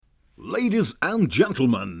Ladies and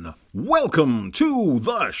gentlemen, welcome to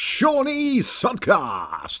the Shawnee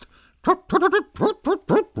Sudcast.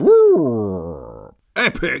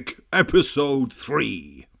 Epic Episode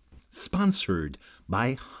 3. Sponsored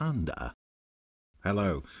by Honda.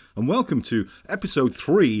 Hello, and welcome to Episode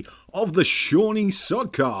 3 of the Shawnee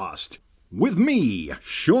Sudcast. With me,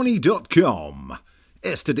 Shawnee.com.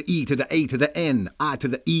 S to the E to the A to the N, I to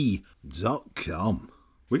the E.com.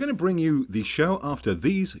 We're going to bring you the show after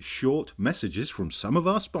these short messages from some of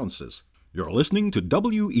our sponsors. You're listening to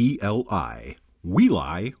WELI,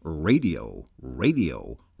 Wheeli Radio.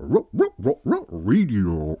 Radio.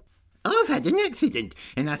 I've had an accident,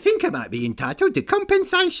 and I think I might be entitled to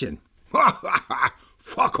compensation. Ha ha ha!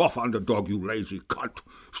 Fuck off, underdog, you lazy cunt.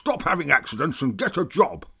 Stop having accidents and get a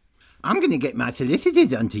job. I'm going to get my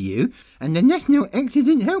solicitors onto you and the National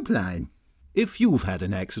Accident Helpline. If you've had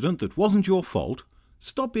an accident that wasn't your fault,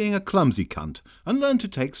 stop being a clumsy cunt and learn to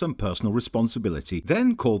take some personal responsibility.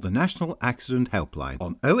 Then call the National Accident Helpline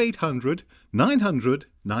on 0800 900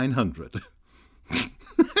 900.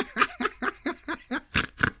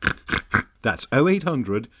 That's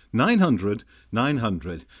 0800 900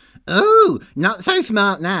 900. Oh, not so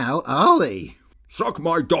smart now, are we? Suck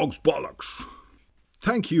my dog's bollocks.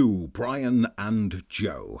 Thank you, Brian and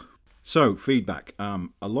Joe. So, feedback. A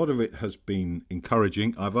lot of it has been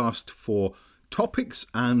encouraging. I've asked for topics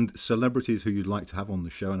and celebrities who you'd like to have on the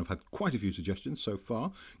show, and I've had quite a few suggestions so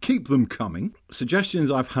far. Keep them coming. Suggestions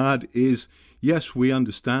I've had is, yes, we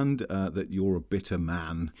understand that you're a bitter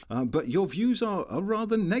man, but your views are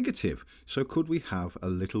rather negative, so could we have a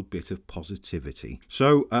little bit of positivity?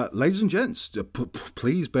 So, ladies and gents,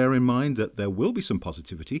 please bear in mind that there will be some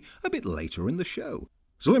positivity a bit later in the show.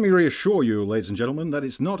 So let me reassure you, ladies and gentlemen, that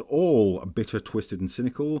it's not all bitter, twisted and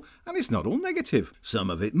cynical, and it's not all negative.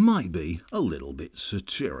 Some of it might be a little bit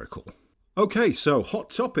satirical. Okay, so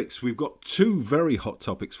hot topics. We've got two very hot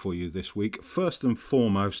topics for you this week. First and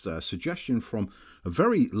foremost, a suggestion from a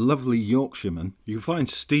very lovely Yorkshireman. You can find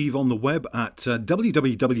Steve on the web at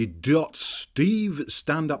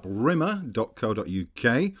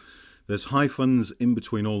www.stevestanduprimmer.co.uk. There's hyphens in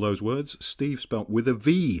between all those words. Steve spelt with a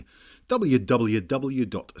V.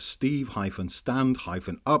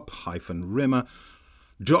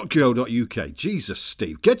 www.steve-stand-up-rimmer.co.uk. Jesus,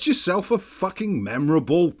 Steve, get yourself a fucking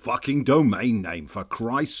memorable fucking domain name, for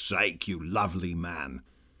Christ's sake, you lovely man.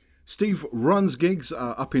 Steve runs gigs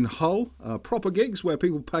up in Hull, proper gigs where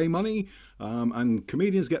people pay money and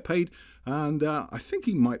comedians get paid. And I think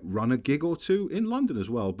he might run a gig or two in London as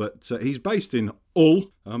well. But he's based in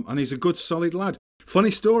Hull, and he's a good, solid lad.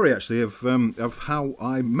 Funny story, actually, of how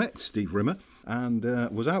I met Steve Rimmer, and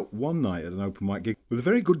was out one night at an open mic gig with a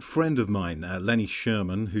very good friend of mine, Lenny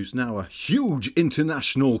Sherman, who's now a huge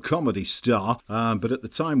international comedy star, but at the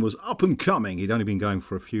time was up and coming. He'd only been going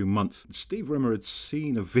for a few months. Steve Rimmer had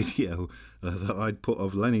seen a video that I'd put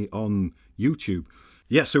of Lenny on YouTube.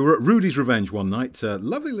 Yeah, so we're at Rudy's Revenge one night,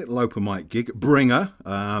 lovely little open mic gig, Bringer,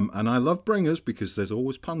 and I love Bringers because there's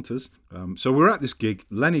always punters. So we're at this gig,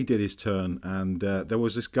 Lenny did his turn, and there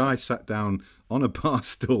was this guy sat down on a bar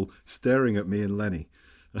stool staring at me and Lenny.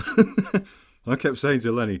 I kept saying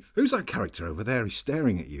to Lenny, who's that character over there? He's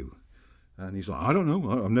staring at you. And he's like, I don't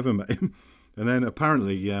know, I've never met him. And then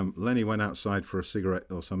apparently Lenny went outside for a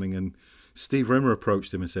cigarette or something, and Steve Rimmer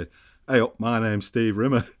approached him and said, hey, my name's Steve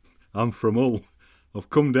Rimmer, I'm from Hull. I've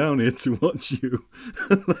come down here to watch you.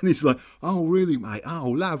 And Lenny's like, oh, really, mate? Oh,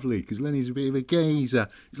 lovely, because Lenny's a bit of a geezer.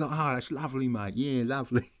 He's like, oh, that's lovely, mate. Yeah,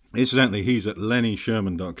 lovely. Incidentally, he's at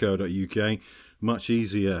lennysherman.co.uk. Much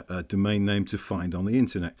easier domain name to find on the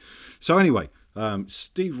internet. So anyway,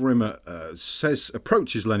 Steve Rimmer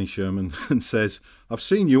approaches Lenny Sherman and says, I've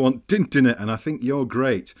seen you on Tinternet and I think you're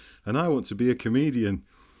great. And I want to be a comedian.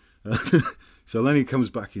 So Lenny comes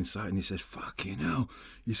back inside and he says, fucking hell.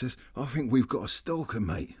 He says, I think we've got a stalker,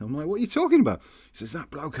 mate. I'm like, what are you talking about? He says, that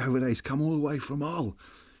bloke over there, he's come all the way from Hull.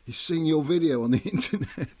 He's seen your video on the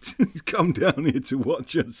internet. He's come down here to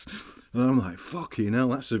watch us. And I'm like, fucking hell,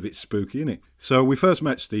 that's a bit spooky, isn't it? So we first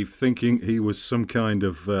met Steve thinking he was some kind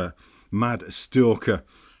of mad stalker.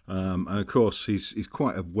 And of course, he's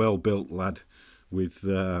quite a well-built lad with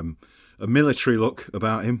a military look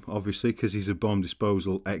about him, obviously, because he's a bomb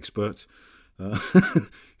disposal expert.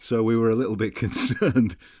 So we were a little bit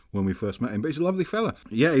concerned when we first met him, but he's a lovely fella.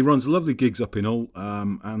 Yeah, he runs lovely gigs up in Hull,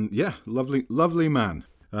 and yeah, lovely man.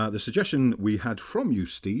 The suggestion we had from you,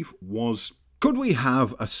 Steve, was, could we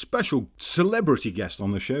have a special celebrity guest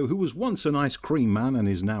on the show who was once an ice cream man and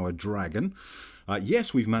is now a dragon?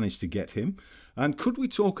 Yes, we've managed to get him. And could we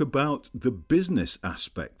talk about the business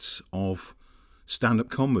aspects of stand-up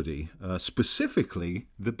comedy, specifically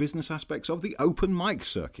the business aspects of the open mic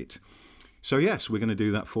circuit. So yes, we're going to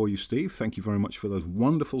do that for you, Steve. Thank you very much for those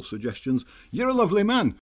wonderful suggestions. You're a lovely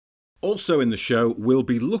man. Also in the show, we'll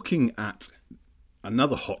be looking at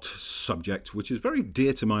another hot subject, which is very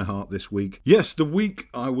dear to my heart this week. Yes, the week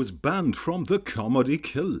I was banned from the Comedy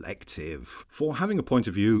Collective for having a point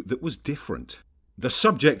of view that was different. The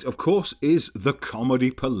subject, of course, is the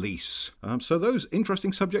comedy police. So those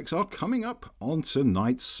interesting subjects are coming up on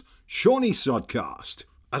tonight's Shawnee Sodcast.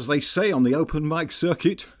 As they say on the open mic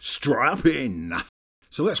circuit, strap in.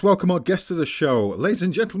 So let's welcome our guest to the show. Ladies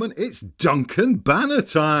and gentlemen, it's Duncan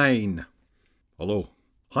Bannatyne. Hello.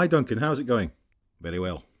 Hi, Duncan. How's it going? Very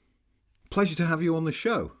well. Pleasure to have you on the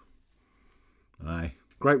show. Aye.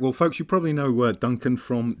 Great. Well, folks, you probably know Duncan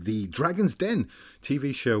from the Dragon's Den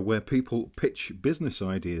TV show where people pitch business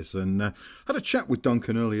ideas. And had a chat with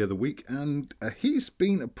Duncan earlier the week, and he's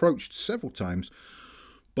been approached several times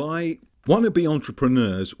by wannabe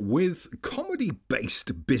entrepreneurs with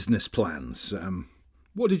comedy-based business plans.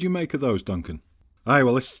 What did you make of those, Duncan? Aye,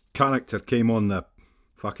 well, this character came on the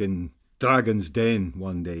fucking Dragon's Den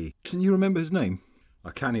one day. Can you remember his name?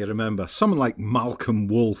 I can't remember. Someone like Malcolm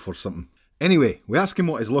Wolf or something. Anyway, we ask him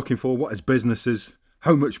what he's looking for, what his business is,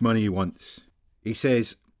 how much money he wants. He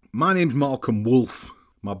says, my name's Malcolm Wolf.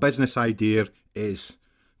 My business idea is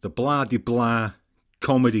the blah-de-blah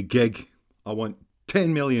comedy gig. I want £10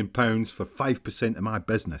 million for 5% of my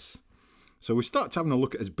business. So we start having a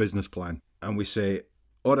look at his business plan and we say,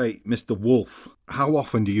 all right, Mr. Wolf, how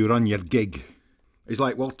often do you run your gig? He's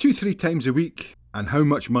like, well, 2-3 times a week. And how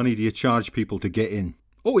much money do you charge people to get in?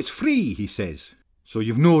 Oh, it's free, he says. So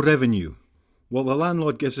you've no revenue. Well, the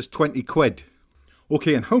landlord gives us 20 quid.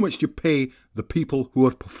 Okay, and how much do you pay the people who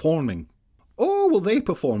are performing? Oh, well, they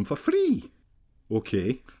perform for free.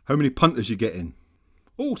 Okay, how many punters you get in?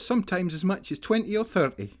 Oh, sometimes as much as 20 or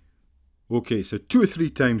 30. Okay, so 2 or 3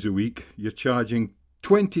 times a week, you're charging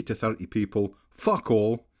 20 to 30 people. Fuck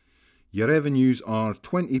all. Your revenues are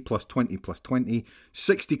 20 plus 20 plus 20,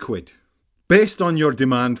 60 quid. Based on your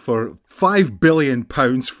demand for £5 billion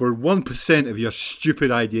for 1% of your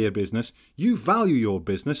stupid idea business, you value your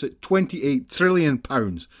business at £28 trillion,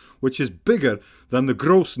 which is bigger than the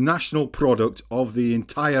gross national product of the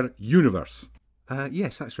entire universe.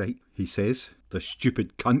 Yes, that's right, he says, the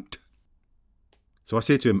stupid cunt. So I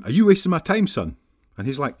say to him, are you wasting my time, son? And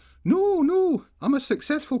he's like, no, I'm a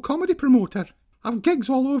successful comedy promoter. I've gigs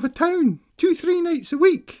all over town, 2-3 nights a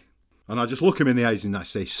week. And I just look him in the eyes and I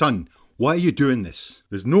say, son, why are you doing this?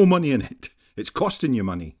 There's no money in it. It's costing you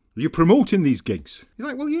money. Are you promoting these gigs? He's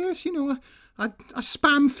like, well, yes, I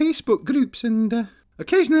spam Facebook groups and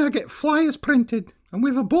occasionally I get flyers printed and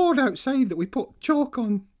we have a board outside that we put chalk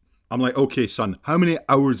on. I'm like, okay, son, how many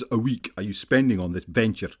hours a week are you spending on this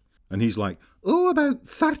venture? And he's like, oh, about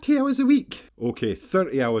 30 hours a week. Okay,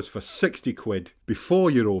 30 hours for 60 quid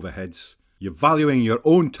before your overheads. You're valuing your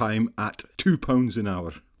own time at £2 an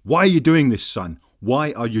hour. Why are you doing this, son?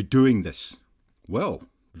 Why are you doing this? Well,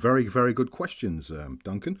 very, very good questions,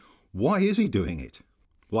 Duncan. Why is he doing it?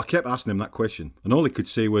 Well, I kept asking him that question, and all he could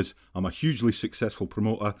say was, I'm a hugely successful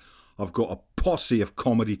promoter. I've got a posse of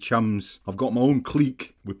comedy chums. I've got my own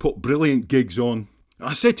clique. We put brilliant gigs on. And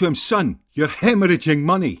I said to him, son, you're hemorrhaging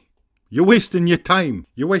money. You're wasting your time.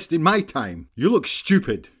 You're wasting my time. You look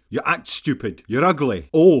stupid. You act stupid. You're ugly.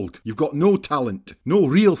 Old. You've got no talent. No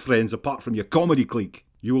real friends apart from your comedy clique.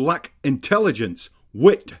 You lack intelligence,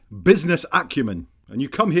 wit, business acumen. And you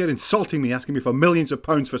come here insulting me, asking me for millions of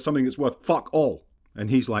pounds for something that's worth fuck all. And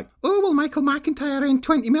he's like, oh, well, Michael McIntyre earned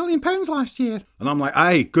 £20 million last year. And I'm like,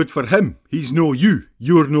 aye, good for him. He's no you.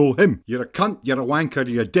 You're no him. You're a cunt, you're a wanker,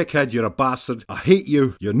 you're a dickhead, you're a bastard. I hate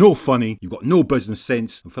you. You're no funny. You've got no business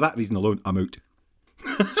sense. And for that reason alone, I'm out.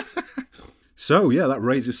 So, yeah, that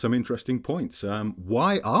raises some interesting points.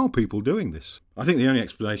 Why are people doing this? I think the only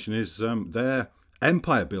explanation is they're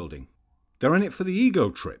empire building. They're in it for the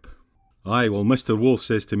ego trip. Aye, well, Mr. Wolf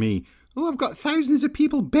says to me, oh, I've got thousands of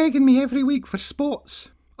people begging me every week for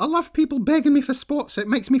spots. I love people begging me for spots. It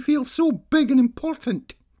makes me feel so big and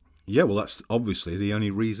important. Yeah, well, that's obviously the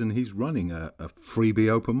only reason he's running a freebie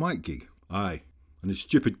open mic gig. Aye, and his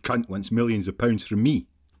stupid cunt wants millions of pounds from me.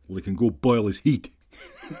 Well, he can go boil his heat.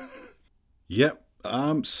 Yep,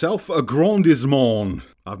 self-aggrandisement.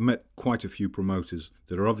 I've met quite a few promoters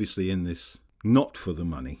that are obviously in this not for the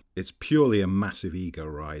money. It's purely a massive ego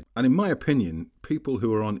ride. And in my opinion, people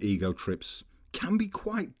who are on ego trips can be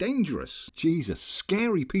quite dangerous. Jesus,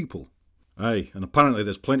 scary people. Aye, and apparently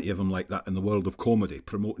there's plenty of them like that in the world of comedy,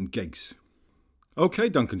 promoting gigs. Okay,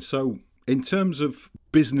 Duncan, so in terms of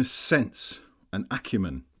business sense and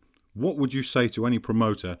acumen, what would you say to any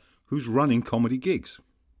promoter who's running comedy gigs?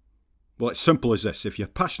 Well, it's simple as this. If you're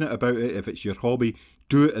passionate about it, if it's your hobby,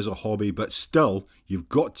 do it as a hobby, but still, you've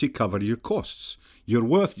got to cover your costs. Your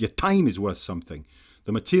time is worth something.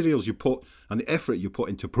 The materials you put and the effort you put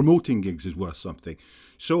into promoting gigs is worth something.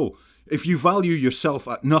 So, if you value yourself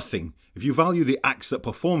at nothing, if you value the acts that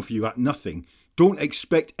perform for you at nothing, don't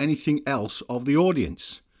expect anything else of the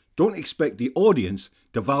audience. Don't expect the audience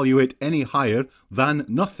to value it any higher than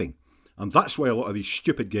nothing. And that's why a lot of these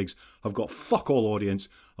stupid gigs have got fuck all audience,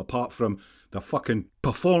 apart from the fucking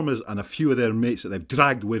performers and a few of their mates that they've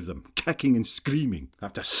dragged with them, kicking and screaming. They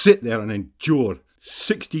have to sit there and endure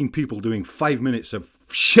 16 people doing 5 minutes of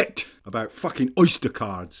shit about fucking Oyster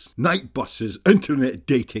cards, night buses, internet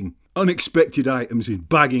dating, unexpected items in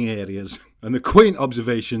bagging areas, and the quaint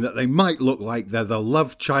observation that they might look like they're the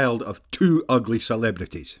love child of 2 ugly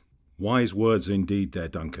celebrities. Wise words indeed there,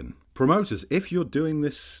 Duncan. Promoters, if you're doing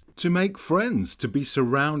this to make friends, to be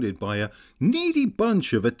surrounded by a needy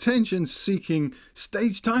bunch of attention-seeking,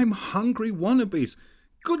 stage-time hungry wannabes,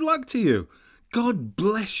 good luck to you. God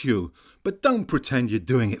bless you. But don't pretend you're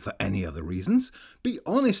doing it for any other reasons. Be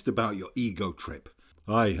honest about your ego trip.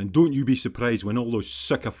 Aye, and don't you be surprised when all those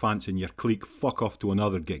sycophants in your clique fuck off to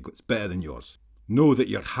another gig that's better than yours. Know that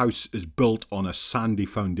your house is built on a sandy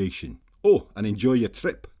foundation. Oh, and enjoy your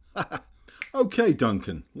trip. Okay,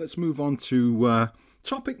 Duncan, let's move on to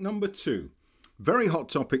topic number 2. Very hot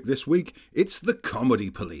topic this week. It's the Comedy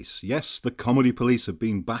Police. Yes, the Comedy Police have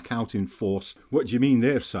been back out in force. What do you mean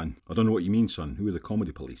there, son? I don't know what you mean, son. Who are the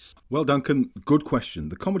Comedy Police? Well, Duncan, good question.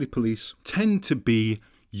 The Comedy Police tend to be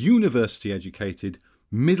university educated,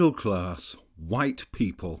 middle class, white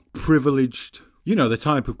people, privileged. You know, the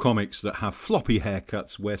type of comics that have floppy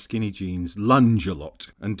haircuts, wear skinny jeans, lunge a lot,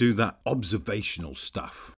 and do that observational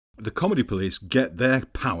stuff. The Comedy Police get their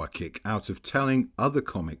power kick out of telling other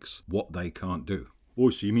comics what they can't do.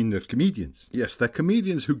 Oh, so you mean they're comedians? Yes, they're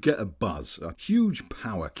comedians who get a buzz, a huge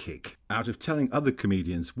power kick out of telling other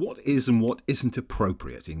comedians what is and what isn't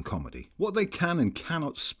appropriate in comedy, what they can and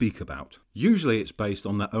cannot speak about. Usually it's based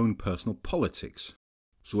on their own personal politics.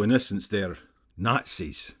 So in essence, they're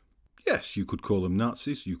Nazis. Yes, you could call them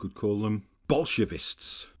Nazis, you could call them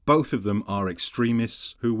Bolshevists. Both of them are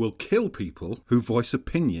extremists who will kill people who voice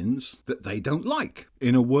opinions that they don't like.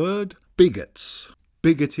 In a word, bigots.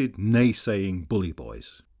 Bigoted, naysaying bully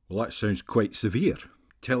boys. Well, that sounds quite severe.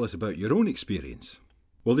 Tell us about your own experience.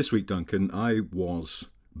 Well, this week, Duncan, I was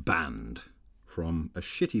banned from a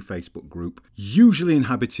shitty Facebook group, usually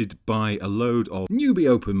inhabited by a load of newbie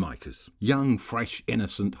open micers, young, fresh,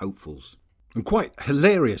 innocent hopefuls. And quite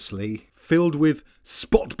hilariously filled with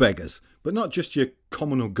spot beggars, but not just your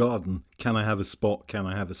common or garden, can I have a spot, can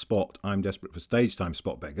I have a spot, I'm desperate for stage time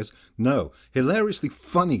spot beggars. No, hilariously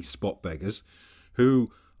funny spot beggars who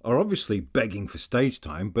are obviously begging for stage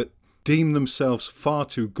time, but deem themselves far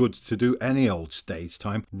too good to do any old stage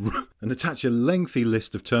time and attach a lengthy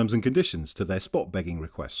list of terms and conditions to their spot begging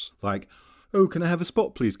requests. Like, oh, can I have a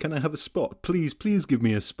spot, please? Can I have a spot? Please give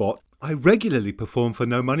me a spot. I regularly perform for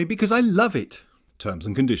no money because I love it. Terms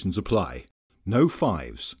and conditions apply. No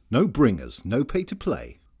fives, no bringers, no pay to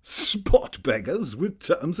play. Spot beggars with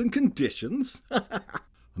terms and conditions?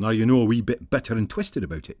 Now you know a wee bit bitter and twisted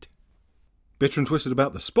about it. Bitter and twisted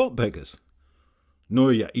about the spot beggars? No,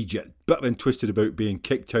 you idiot. Bitter and twisted about being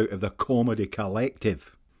kicked out of the Comedy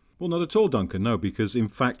Collective. Well, not at all, Duncan, no, because in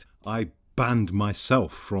fact I banned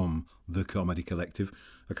myself from the Comedy Collective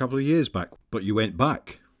a couple of years back. But you went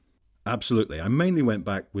back. Absolutely. I mainly went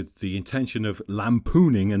back with the intention of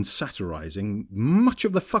lampooning and satirising much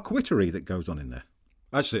of the fuckwittery that goes on in there.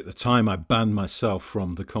 Actually, at the time I banned myself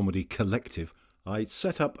from the Comedy Collective, I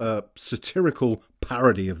set up a satirical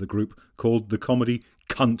parody of the group called the Comedy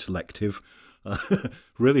Cuntlective,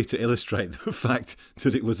 really to illustrate the fact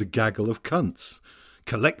that it was a gaggle of cunts,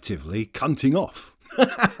 collectively cunting off.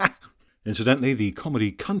 Incidentally, the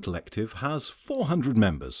Comedy Cuntlective has 400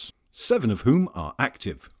 members, 7 of whom are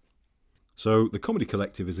active. So the Comedy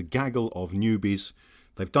Collective is a gaggle of newbies.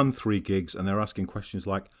 They've done 3 gigs and they're asking questions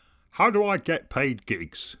like, how do I get paid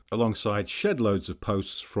gigs? Alongside shed loads of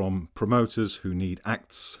posts from promoters who need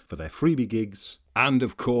acts for their freebie gigs. And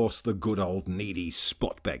of course the good old needy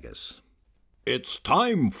spot beggars. It's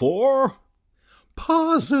time for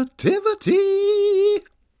positivity.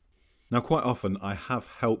 Now quite often I have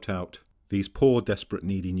helped out these poor desperate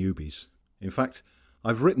needy newbies. In fact,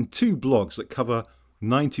 I've written 2 blogs that cover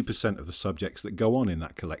 90% of the subjects that go on in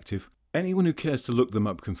that collective. Anyone who cares to look them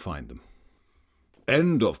up can find them.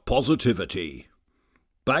 End of positivity.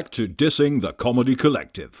 Back to dissing the Comedy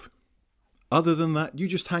Collective. Other than that, you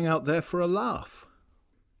just hang out there for a laugh.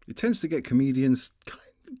 It tends to get comedians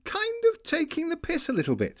kind of taking the piss a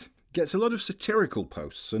little bit. gets a lot of satirical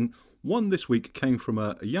posts, and one this week came from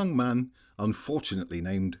a young man, unfortunately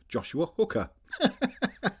named Joshua Hooker.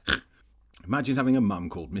 Imagine having a mum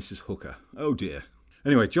called Mrs. Hooker. Oh dear.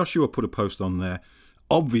 Anyway, Joshua put a post on there,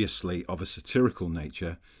 obviously of a satirical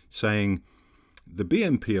nature, saying, the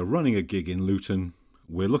BNP are running a gig in Luton.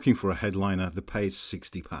 We're looking for a headliner. The pay is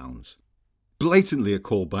 £60. Blatantly a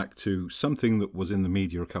callback to something that was in the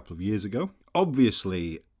media a couple of years ago.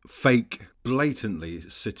 Obviously fake, blatantly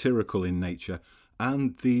satirical in nature,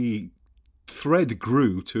 and the thread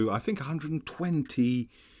grew to, I think, 120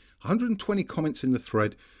 comments in the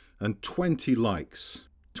thread and 20 likes.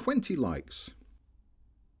 20 likes.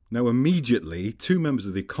 Now, immediately, two members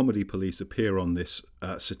of the comedy police appear on this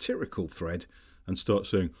satirical thread and start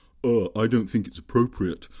saying, I don't think it's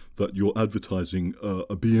appropriate that you're advertising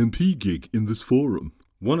a BNP gig in this forum.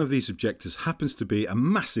 One of these objectors happens to be a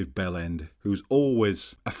massive bellend who's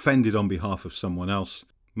always offended on behalf of someone else.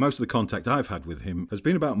 Most of the contact I've had with him has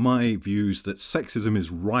been about my views that sexism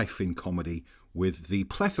is rife in comedy with the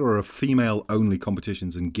plethora of female-only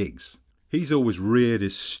competitions and gigs. He's always reared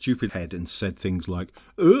his stupid head and said things like,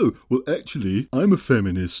 oh, well, actually, I'm a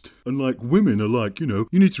feminist. And like, women are like, you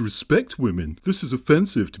need to respect women. This is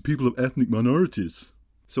offensive to people of ethnic minorities.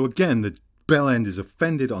 So again, the bellend is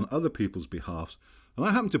offended on other people's behalf. And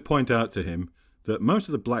I happen to point out to him that most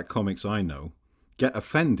of the black comics I know get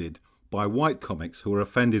offended by white comics who are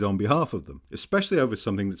offended on behalf of them, especially over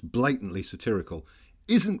something that's blatantly satirical,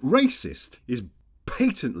 isn't racist, is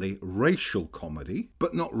patently racial comedy,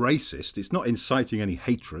 but not racist. It's not inciting any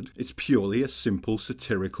hatred. It's purely a simple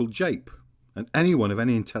satirical jape. And anyone of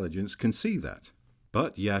any intelligence can see that.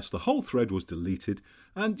 But yes, the whole thread was deleted,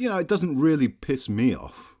 and it doesn't really piss me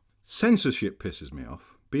off. Censorship pisses me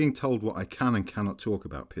off. Being told what I can and cannot talk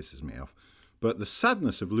about pisses me off. But the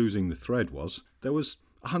sadness of losing the thread was there was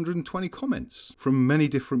 120 comments from many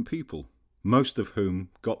different people, most of whom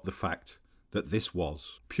got the fact that this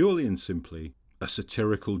was purely and simply a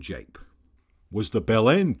satirical jape. Was the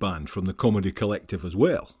bellend banned from the Comedy Collective as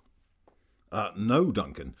well? No,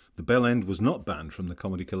 Duncan. The bellend was not banned from the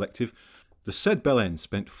Comedy Collective. The said bellend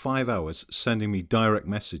spent 5 hours sending me direct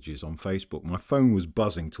messages on Facebook. My phone was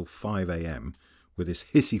buzzing till 5 a.m. with his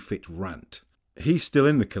hissy fit rant. He's still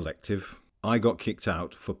in the collective. I got kicked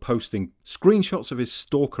out for posting screenshots of his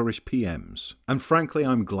stalkerish PMs. And frankly,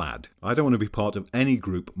 I'm glad. I don't want to be part of any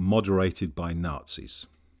group moderated by Nazis.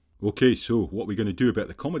 Okay, so what are we going to do about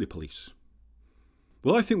the comedy police?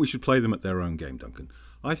 Well, I think we should play them at their own game, Duncan.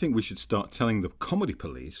 I think we should start telling the comedy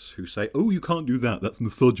police who say, oh, you can't do that, that's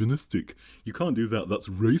misogynistic. You can't do that, that's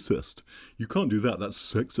racist. You can't do that, that's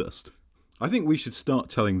sexist. I think we should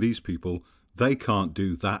start telling these people they can't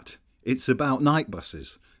do that. It's about night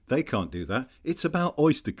buses. They can't do that. It's about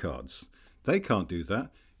Oyster cards. They can't do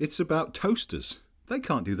that. It's about toasters. They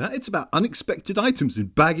can't do that. It's about unexpected items in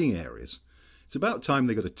bagging areas. It's about time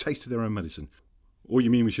they got a taste of their own medicine. Or you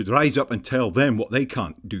mean we should rise up and tell them what they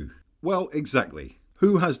can't do? Well, exactly.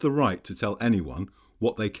 Who has the right to tell anyone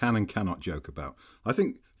what they can and cannot joke about? I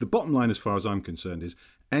think the bottom line, as far as I'm concerned, is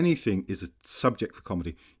anything is a subject for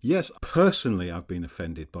comedy. Yes, personally, I've been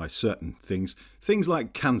offended by certain things. Things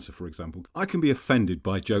like cancer, for example. I can be offended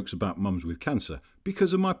by jokes about mums with cancer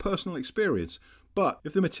because of my personal experience. But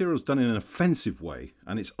if the material's done in an offensive way,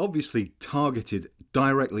 and it's obviously targeted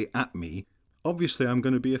directly at me, obviously I'm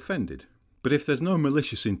going to be offended. But if there's no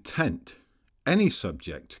malicious intent, any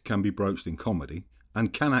subject can be broached in comedy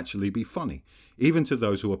and can actually be funny, even to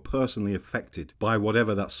those who are personally affected by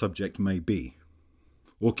whatever that subject may be.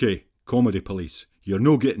 Okay, comedy police, you're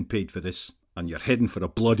no getting paid for this, and you're heading for a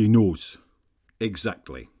bloody nose.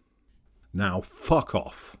 Exactly. Now, fuck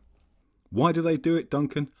off. Why do they do it,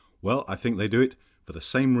 Duncan? Well, I think they do it for the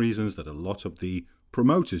same reasons that a lot of the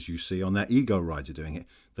promoters you see on their ego rides are doing it.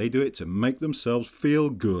 They do it to make themselves feel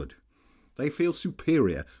good. They feel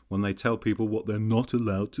superior when they tell people what they're not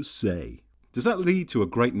allowed to say. Does that lead to a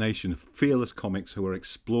great nation of fearless comics who are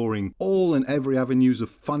exploring all and every avenues of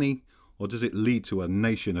funny? Or does it lead to a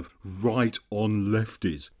nation of right-on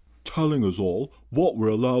lefties telling us all what we're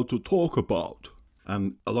allowed to talk about?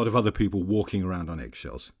 And a lot of other people walking around on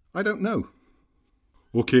eggshells. I don't know.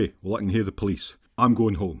 Okay, well, I can hear the police. I'm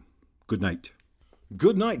going home. Good night.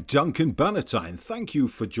 Good night, Duncan Bannatyne. Thank you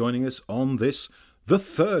for joining us on this, the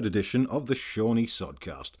third edition of the Shawnee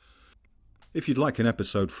Sodcast. If you'd like an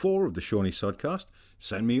episode 4 of the Shawnee Sodcast,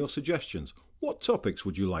 send me your suggestions. What topics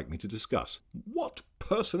would you like me to discuss? What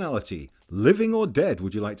personality, living or dead,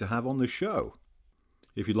 would you like to have on the show?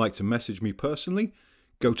 If you'd like to message me personally,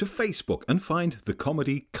 go to Facebook and find The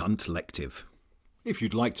Comedy Cuntlective. If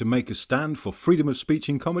you'd like to make a stand for freedom of speech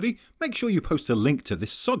in comedy, make sure you post a link to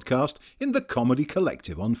this sodcast in the Comedy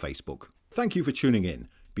Collective on Facebook. Thank you for tuning in.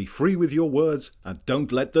 Be free with your words and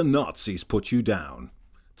don't let the Nazis put you down.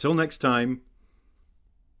 Till next time,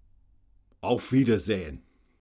 auf Wiedersehen.